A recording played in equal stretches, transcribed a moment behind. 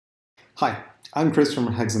Hi, I'm Chris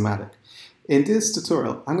from Hexomatic. In this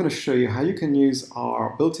tutorial, I'm going to show you how you can use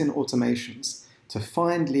our built-in automations to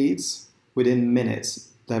find leads within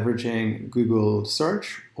minutes, leveraging Google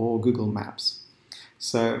Search or Google Maps.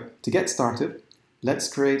 So to get started, let's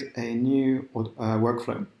create a new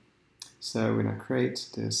workflow. So we're going to create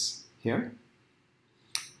this here.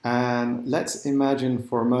 And let's imagine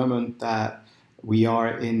for a moment that we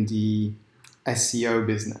are in the SEO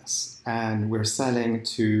business and we're selling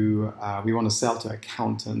to, we want to sell to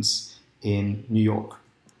accountants in New York.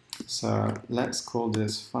 So let's call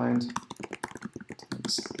this Find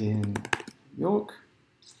Accountants in New York.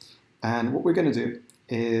 And what we're going to do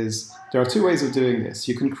is, there are two ways of doing this.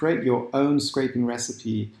 You can create your own scraping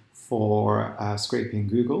recipe for scraping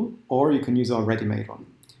Google, or you can use our ready-made one.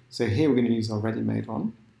 So here we're going to use our ready-made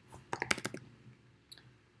one.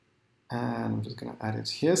 And I'm just going to add it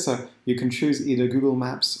here. So you can choose either Google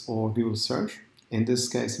Maps or Google Search. In this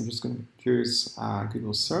case, I'm just going to choose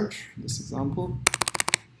Google Search for this example.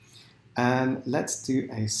 And let's do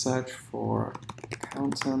a search for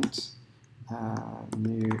accountant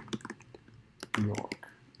New York.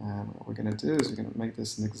 And what we're going to do is we're going to make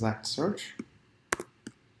this an exact search.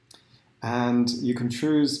 And you can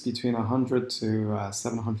choose between 100 to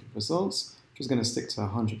 700 results. I'm just going to stick to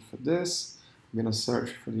 100 for this. I'm going to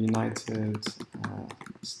search for the United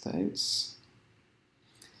States.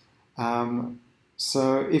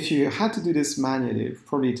 So if you had to do this manually, it would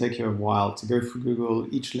probably take you a while to go through Google,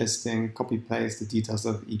 each listing, copy-paste the details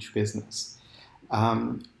of each business.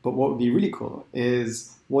 But what would be really cool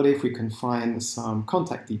is, what if we can find some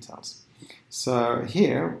contact details? So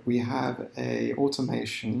here we have an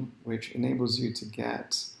automation which enables you to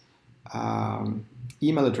get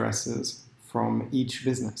email addresses from each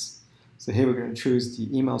business. So here we're going to choose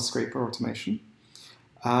the email scraper automation.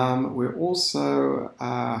 We also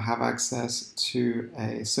have access to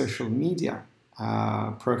a social media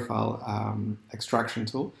profile extraction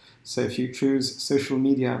tool. So if you choose social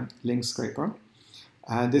media link scraper,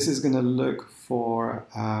 this is going to look for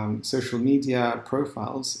social media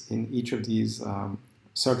profiles in each of these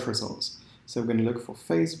search results. So we're going to look for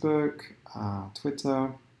Facebook,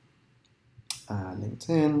 Twitter,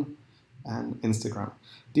 LinkedIn, and Instagram.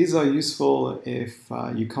 These are useful if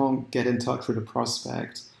you can't get in touch with a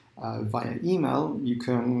prospect via email. You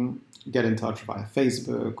can get in touch via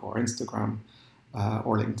Facebook or Instagram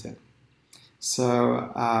or LinkedIn.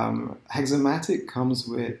 So Hexomatic comes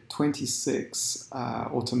with 26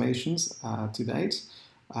 automations to date,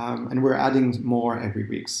 and we're adding more every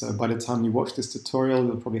week. So by the time you watch this tutorial,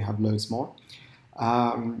 you'll probably have loads more.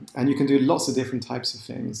 And you can do lots of different types of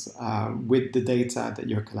things with the data that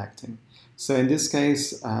you're collecting. So in this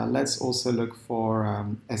case, let's also look for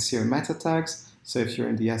Seo Meta Tags. So if you're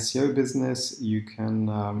in the SEO business, you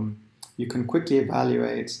can quickly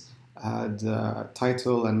evaluate the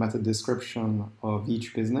title and meta description of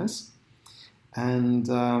each business.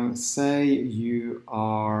 And say you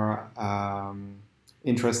are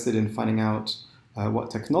interested in finding out what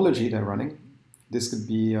technology they're running. This could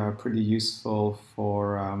be pretty useful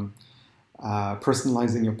for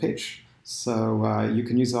personalizing your pitch. So you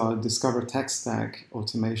can use our Discover Tech Stack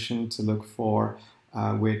automation to look for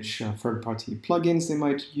which third-party plugins they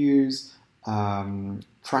might use,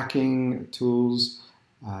 tracking tools,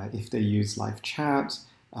 if they use live chat,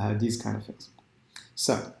 these kind of things.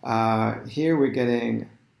 So here we're getting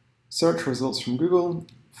search results from Google,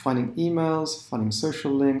 finding emails, finding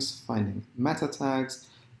social links, finding meta tags,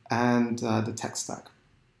 and the tech stack.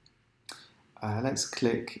 Let's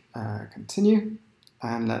click continue,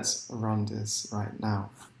 and let's run this right now.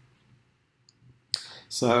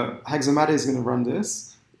 So Hexomatic is going to run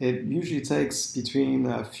this. It usually takes between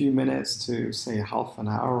a few minutes to, say, half an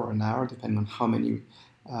hour or an hour, depending on how many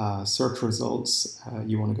search results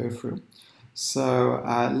you want to go through. So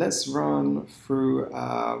let's run through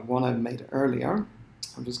one I made earlier.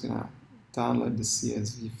 I'm just going to download the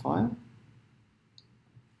CSV file,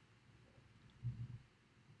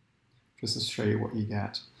 just to show you what you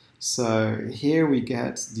get. So here we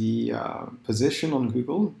get the position on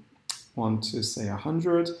Google, want to say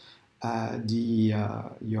 100, the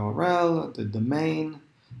URL, the domain,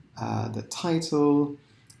 the title,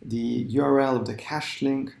 the URL of the cache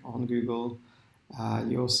link on Google.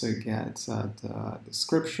 You also get the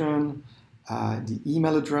description, the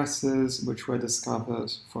email addresses which were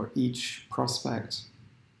discovered for each prospect,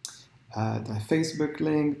 the Facebook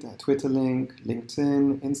link, the Twitter link,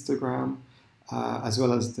 LinkedIn, Instagram, as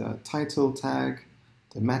well as the title tag,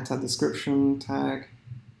 the meta description tag,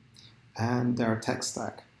 and their tech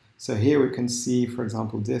stack. So here we can see, for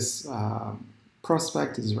example, this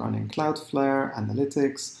prospect is running Cloudflare,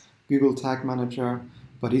 Analytics, Google Tag Manager,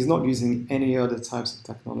 but he's not using any other types of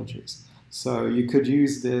technologies. So you could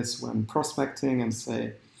use this when prospecting and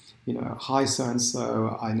say, hi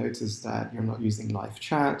so-and-so, I noticed that you're not using live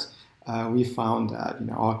chat. We found that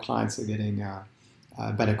our clients are getting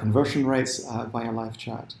better conversion rates via live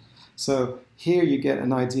chat. So here you get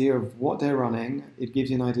an idea of what they're running. It gives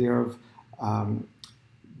you an idea of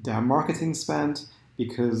their marketing spend,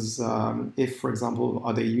 because if, for example,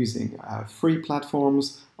 are they using free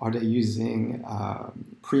platforms? Are they using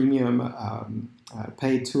premium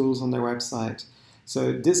paid tools on their website?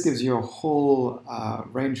 So this gives you a whole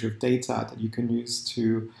range of data that you can use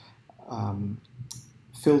to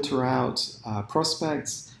filter out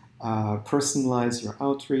prospects, personalize your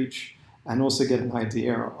outreach, and also get an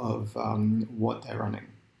idea of what they're running.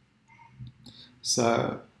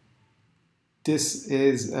 So this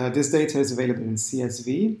data is available in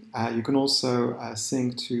CSV. You can also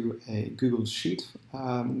sync to a Google Sheet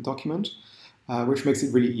document, which makes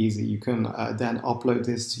it really easy. You can then upload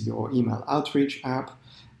this to your email outreach app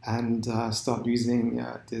and start using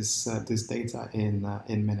this data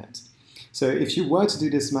in minutes. So if you were to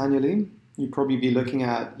do this manually, you'd probably be looking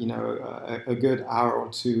at a good hour or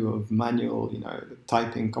two of manual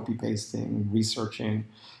typing, copy pasting, researching.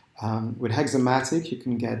 With Hexomatic, you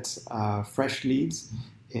can get fresh leads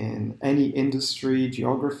in any industry,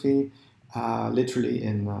 geography, literally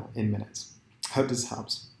in minutes. Hope this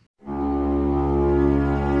helps.